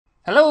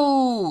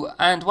Hello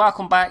and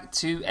welcome back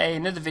to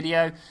another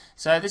video.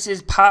 So this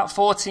is part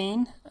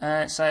 14.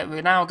 So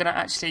we're now going to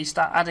actually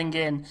start adding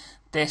in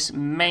this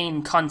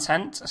main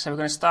content. So we're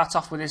going to start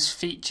off with this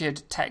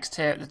featured text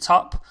here at the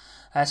top.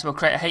 So we'll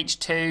create a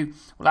H2,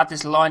 we'll add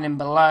this line in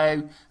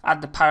below,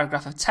 add the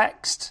paragraph of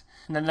text.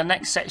 And then the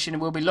next section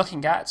we'll be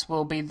looking at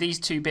will be these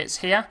two bits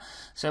here.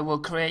 So we'll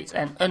create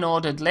an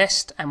unordered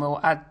list and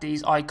we'll add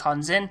these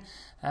icons in.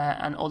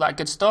 And all that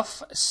good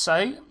stuff.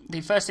 So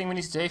the first thing we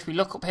need to do, if we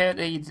look up here at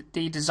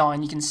the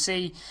design, you can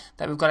see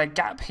that we've got a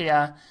gap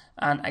here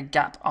and a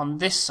gap on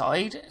this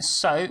side.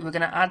 So we're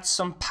going to add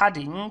some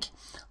padding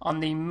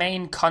on the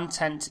main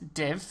content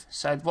div.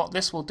 So what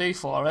this will do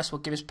for us will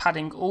give us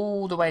padding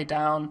all the way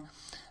down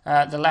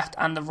the left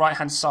and the right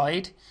hand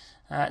side.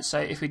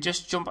 So if we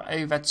just jump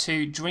over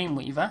to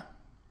DREAMWEAVER,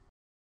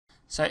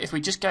 so if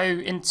we just go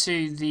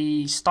into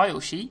the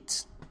style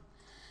sheet,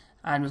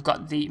 and we've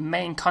got the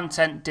main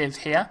content div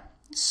here.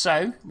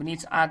 So we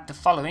need to add the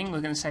following. We're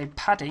going to say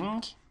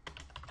padding.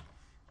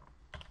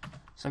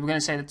 So we're going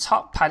to say the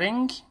top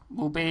padding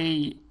will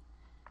be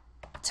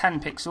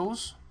 10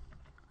 pixels.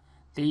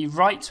 The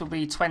right will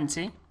be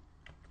 20.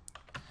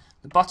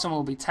 The bottom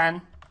will be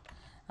 10.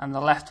 And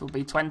the left will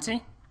be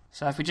 20.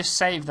 So if we just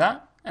save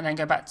that and then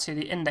go back to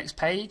the index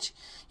page,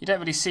 you don't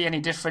really see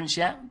any difference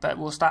yet, but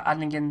we'll start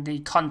adding in the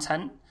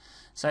content.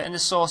 So in the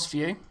source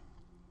view,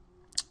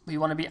 we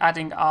want to be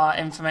adding our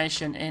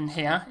information in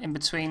here in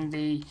between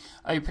the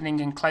opening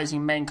and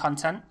closing main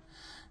content.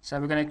 So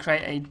we're going to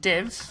create a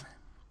div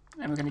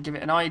and we're going to give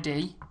it an ID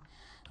and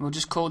we'll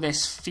just call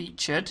this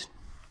featured,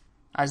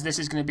 as this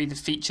is going to be the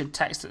featured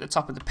text at the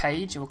top of the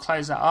page. And we'll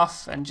close that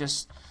off and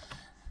just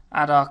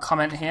add our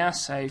comment here,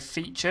 so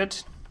featured,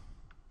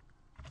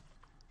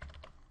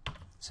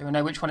 so we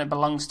know which one it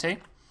belongs to.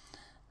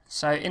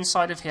 So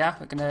inside of here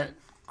we're going to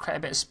create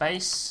a bit of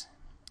space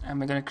and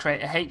we're going to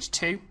create a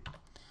H2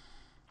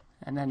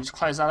 and then just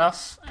close that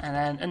off, and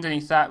then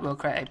underneath that we'll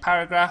create a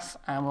paragraph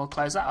and we'll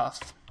close that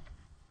off.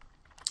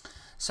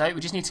 So we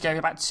just need to go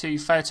back to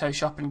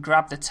Photoshop and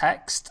grab the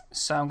text.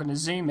 So I'm going to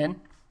zoom in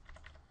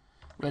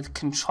with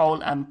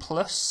Control and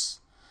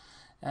plus,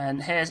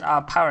 and here's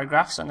our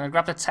paragraph. So I'm going to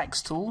grab the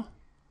text tool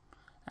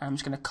and I'm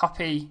just going to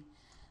copy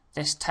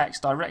this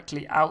text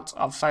directly out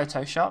of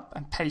Photoshop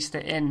and paste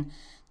it in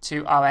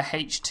to our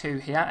H2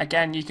 here.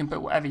 Again, you can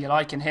put whatever you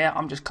like in here.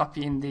 I'm just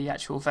copying the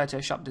actual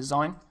Photoshop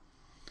design.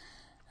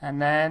 And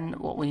then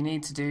what we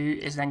need to do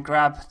is then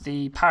grab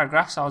the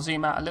paragraph. So I'll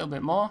zoom out a little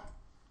bit more.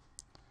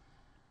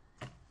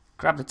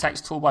 Grab the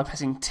text tool by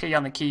pressing T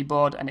on the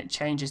keyboard and it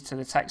changes to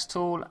the text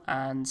tool,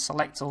 and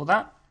select all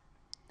that.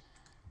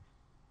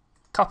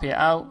 Copy it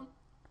out.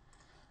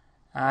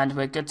 And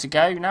we're good to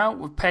go now.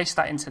 We'll paste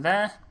that into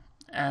there.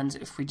 And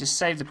if we just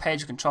save the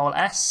page with Control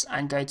S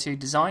and go to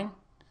design,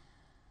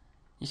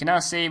 you can now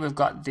see we've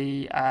got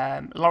the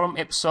lorem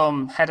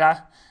ipsum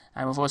header.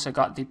 And we've also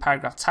got the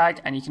paragraph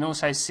tag, and you can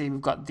also see we've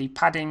got the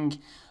padding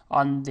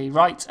on the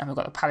right and we've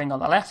got the padding on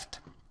the left.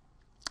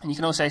 And you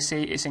can also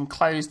see it's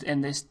enclosed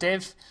in this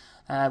div,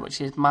 which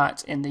is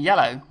marked in the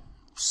yellow.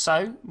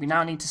 So we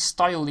now need to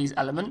style these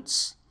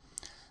elements.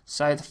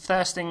 So the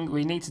first thing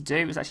we need to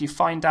do is actually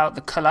find out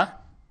the color.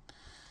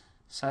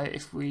 So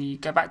if we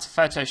go back to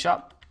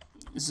Photoshop,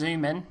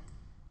 zoom in.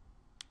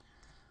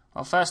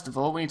 Well, first of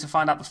all, we need to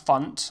find out the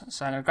font.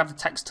 So I'm going to grab the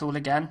text tool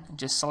again and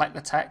just select the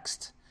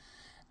text.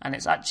 And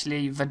it's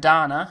actually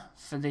Verdana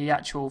for the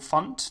actual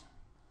font.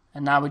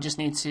 And now we just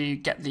need to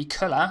get the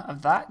color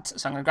of that.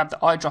 So I'm going to grab the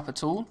eyedropper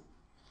tool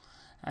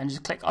and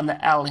just click on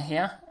the L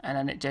here, and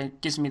then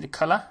it gives me the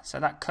color. So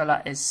that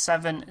color is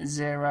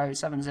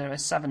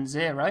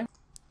 707070.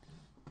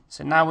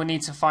 So now we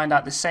need to find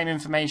out the same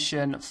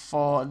information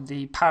for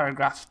the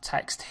paragraph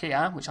text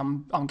here, which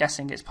I'm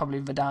guessing it's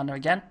probably Verdana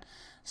again.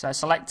 So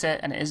select it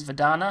and it is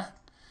Verdana,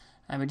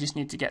 and we just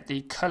need to get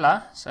the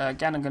color. So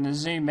again, I'm going to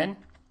zoom in.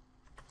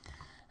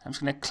 I'm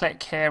just going to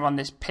click here on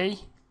this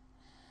P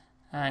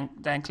and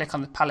then click on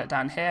the palette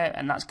down here,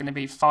 and that's going to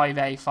be 5A,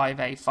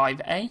 5A,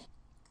 5A.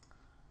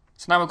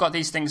 So now we've got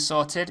these things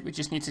sorted, we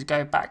just need to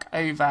go back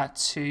over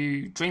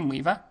to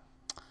DREAMWEAVER,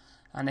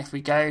 and if we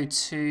go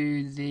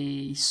to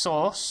the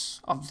source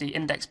of the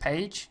index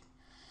page,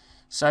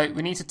 so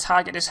we need to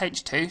target this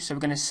H2, so we're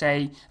going to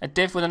say a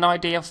div with an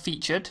ID of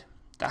featured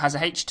that has a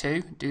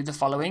H2, do the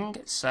following.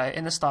 So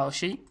in the style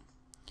sheet,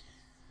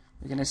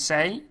 we're going to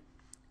say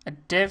a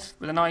div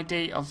with an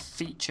ID of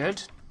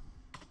featured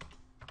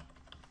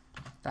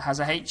that has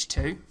a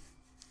H2,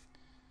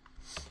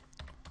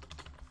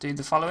 do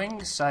the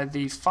following. So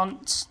the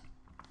font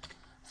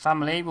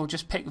family, we'll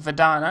just pick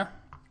Verdana,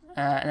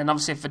 and then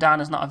obviously if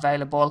Verdana is not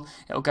available,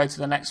 it will go to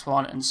the next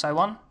one and so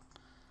on.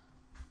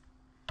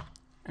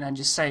 And then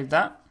just save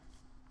that.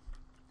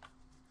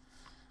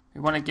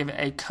 We want to give it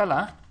a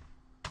color,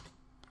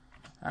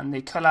 and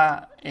the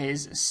color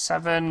is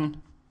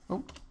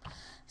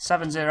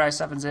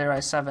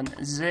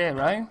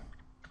 707070,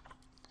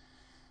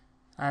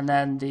 and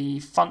then the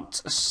font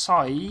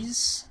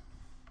size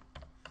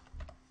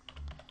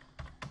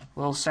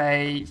we'll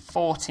say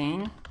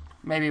 14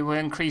 maybe we'll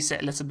increase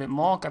it a little bit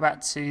more. Go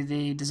back to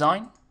the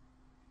design.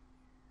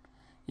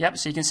 Yep,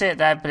 so you can see it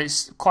there, but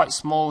it's quite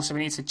small, so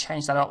we need to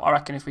change that up. I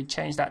reckon if we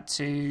change that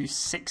to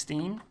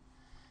 16,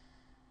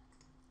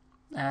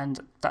 and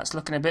that's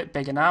looking a bit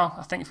bigger now.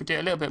 I think if we do it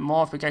a little bit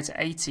more, if we go to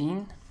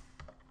 18,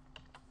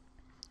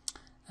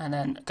 and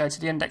then go to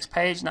the index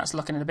page, and that's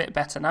looking a bit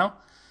better now.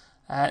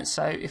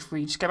 So if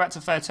we just go back to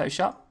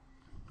Photoshop,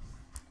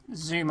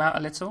 zoom out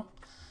a little.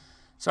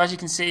 So as you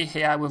can see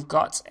here, we've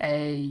got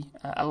a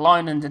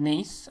line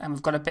underneath, and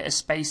we've got a bit of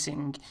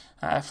spacing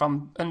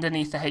from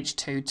underneath the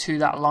H2 to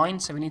that line,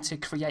 so we need to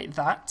create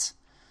that.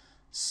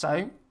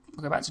 So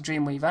we'll go back to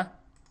DREAMWEAVER.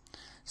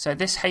 So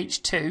this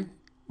H2,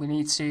 we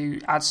need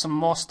to add some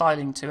more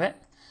styling to it.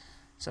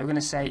 So we're going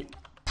to say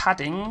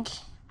padding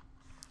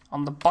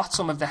on the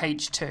bottom of the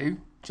H2,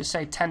 just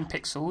say 10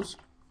 pixels.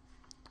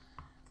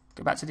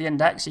 Go back to the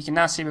index. You can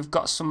now see we've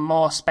got some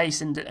more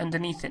space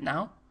underneath it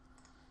now.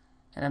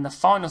 And then the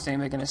final thing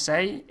we're going to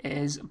say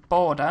is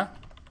border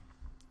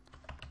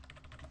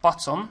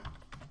bottom.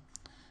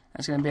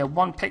 It's going to be a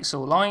 1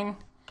 pixel line.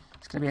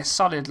 It's going to be a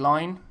solid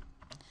line,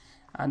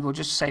 and we'll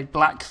just say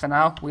black for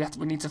now. We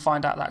need to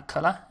find out that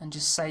color and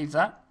just save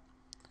that.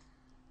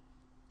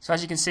 So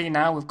as you can see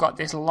now, we've got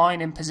this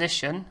line in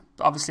position,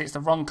 but obviously it's the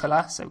wrong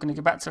color. So we're going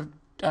to go back to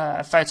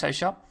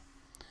Photoshop,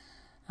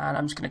 and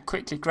I'm just going to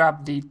quickly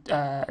grab the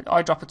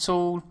eyedropper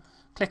tool,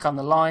 click on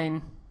the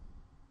line.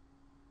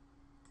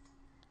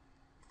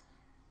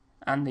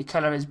 And the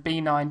colour is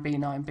B9,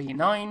 B9,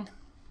 B9.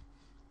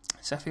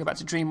 So if we go back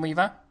to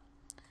DREAMWEAVER,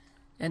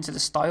 into the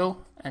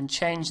style, and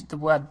change the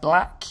word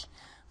black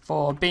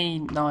for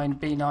B9,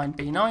 B9,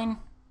 B9,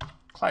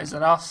 close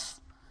that off.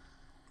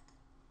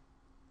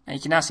 And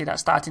you can now see that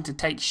starting to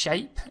take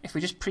shape. If we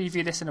just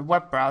preview this in a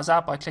web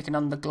browser by clicking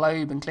on the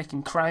globe and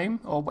clicking Chrome,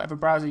 or whatever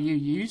browser you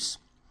use,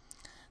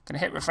 I'm going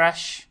to hit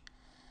refresh,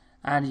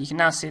 and you can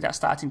now see that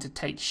starting to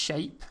take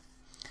shape.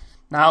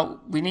 Now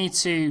we need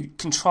to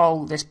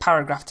control this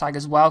paragraph tag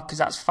as well, because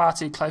that's far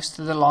too close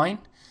to the line.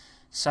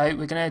 So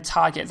we're going to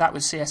target that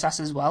with CSS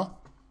as well.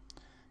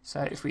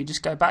 So if we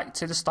just go back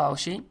to the style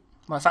sheet,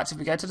 well, in fact if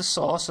we go to the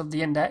source of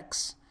the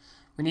index,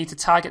 we need to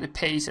target the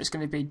P, so it's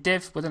going to be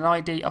div with an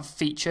ID of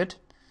featured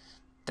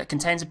that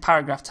contains a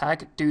paragraph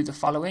tag, do the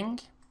following.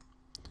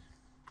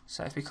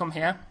 So if we come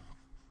here,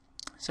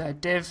 so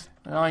div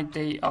with an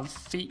ID of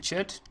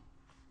featured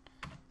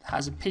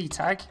has a P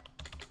tag.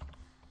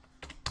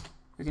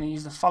 We're going to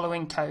use the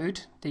following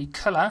code. The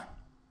colour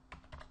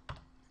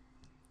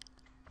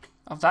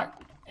of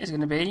that is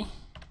going to be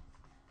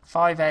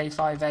 5A,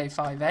 5A,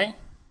 5A.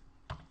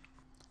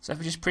 So if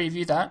we just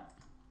preview that,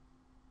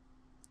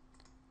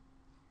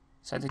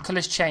 so the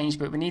colour's changed,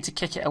 but we need to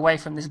kick it away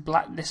from this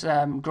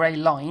grey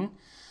line.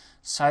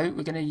 So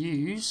we're going to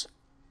use,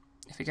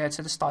 if we go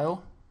to the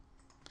style,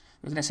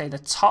 we're going to say the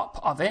top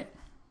of it.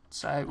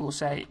 So we'll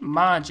say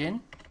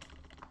margin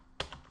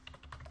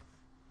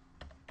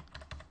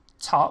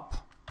top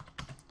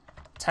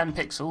 10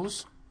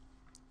 pixels,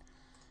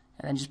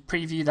 and then just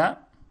preview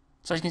that.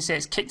 So as you can see,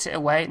 it's kicked it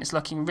away, and it's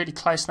looking really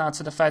close now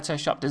to the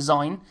Photoshop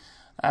design.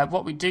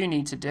 What we do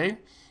need to do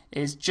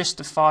is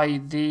justify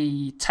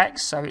the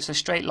text, so it's a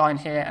straight line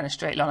here and a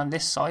straight line on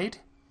this side.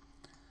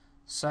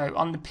 So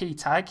on the P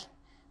tag,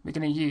 we're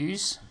going to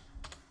use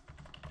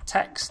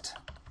text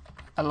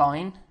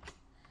align,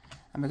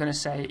 and we're going to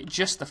say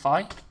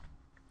justify,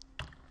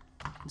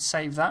 and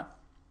save that.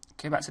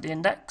 Go back to the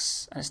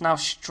index, and it's now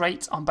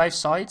straight on both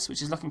sides,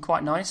 which is looking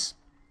quite nice.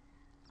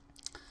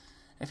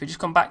 If we just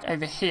come back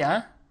over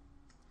here,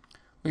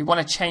 we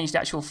want to change the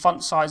actual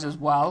font size as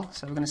well.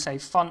 So we're going to say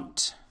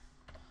font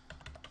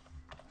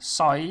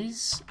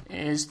size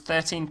is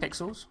 13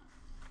 pixels,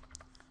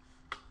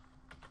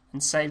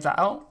 and save that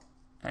out.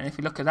 And if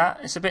we look at that,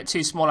 it's a bit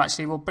too small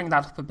actually. We'll bring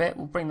that up a bit.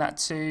 We'll bring that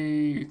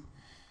to,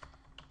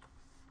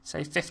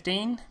 say,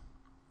 15.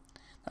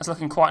 That's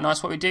looking quite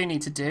nice. What we do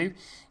need to do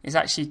is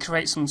actually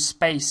create some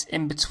space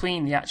in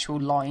between the actual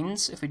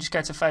lines. If we just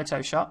go to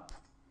Photoshop,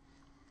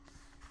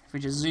 if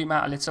we just zoom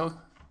out a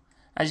little,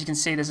 as you can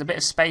see there's a bit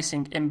of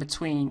spacing in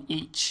between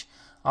each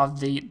of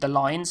the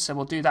lines. So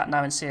we'll do that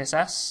now in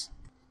CSS.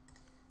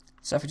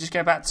 So if we just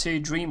go back to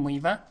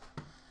DREAMWEAVER,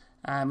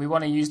 and we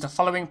want to use the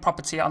following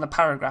property on the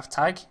paragraph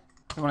tag.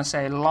 We want to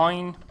say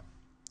line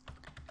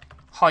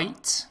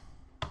height,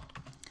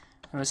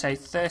 and we'll say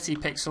 30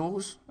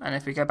 pixels, and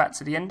if we go back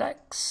to the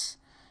index,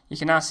 you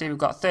can now see we've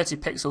got 30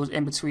 pixels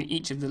in between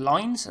each of the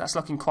lines. That's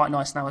looking quite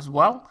nice now as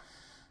well.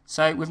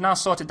 So we've now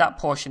sorted that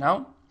portion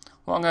out.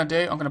 What I'm going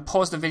to do, I'm going to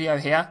pause the video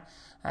here.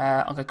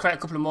 I'm going to create a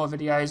couple of more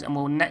videos, and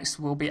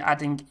we'll be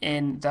adding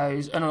in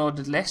those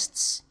unordered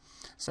lists.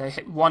 So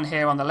hit one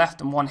here on the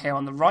left and one here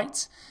on the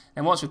right.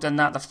 And once we've done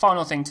that, the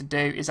final thing to do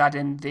is add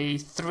in the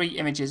 3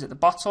 images at the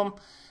bottom,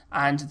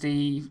 and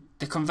the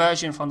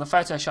conversion from the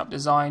Photoshop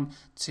design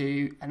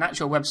to an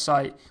actual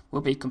website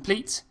will be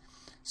complete.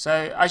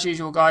 So as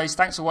usual guys,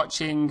 thanks for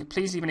watching.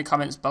 Please leave any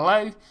comments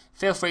below.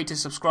 Feel free to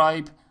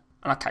subscribe,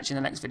 and I'll catch you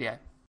in the next video.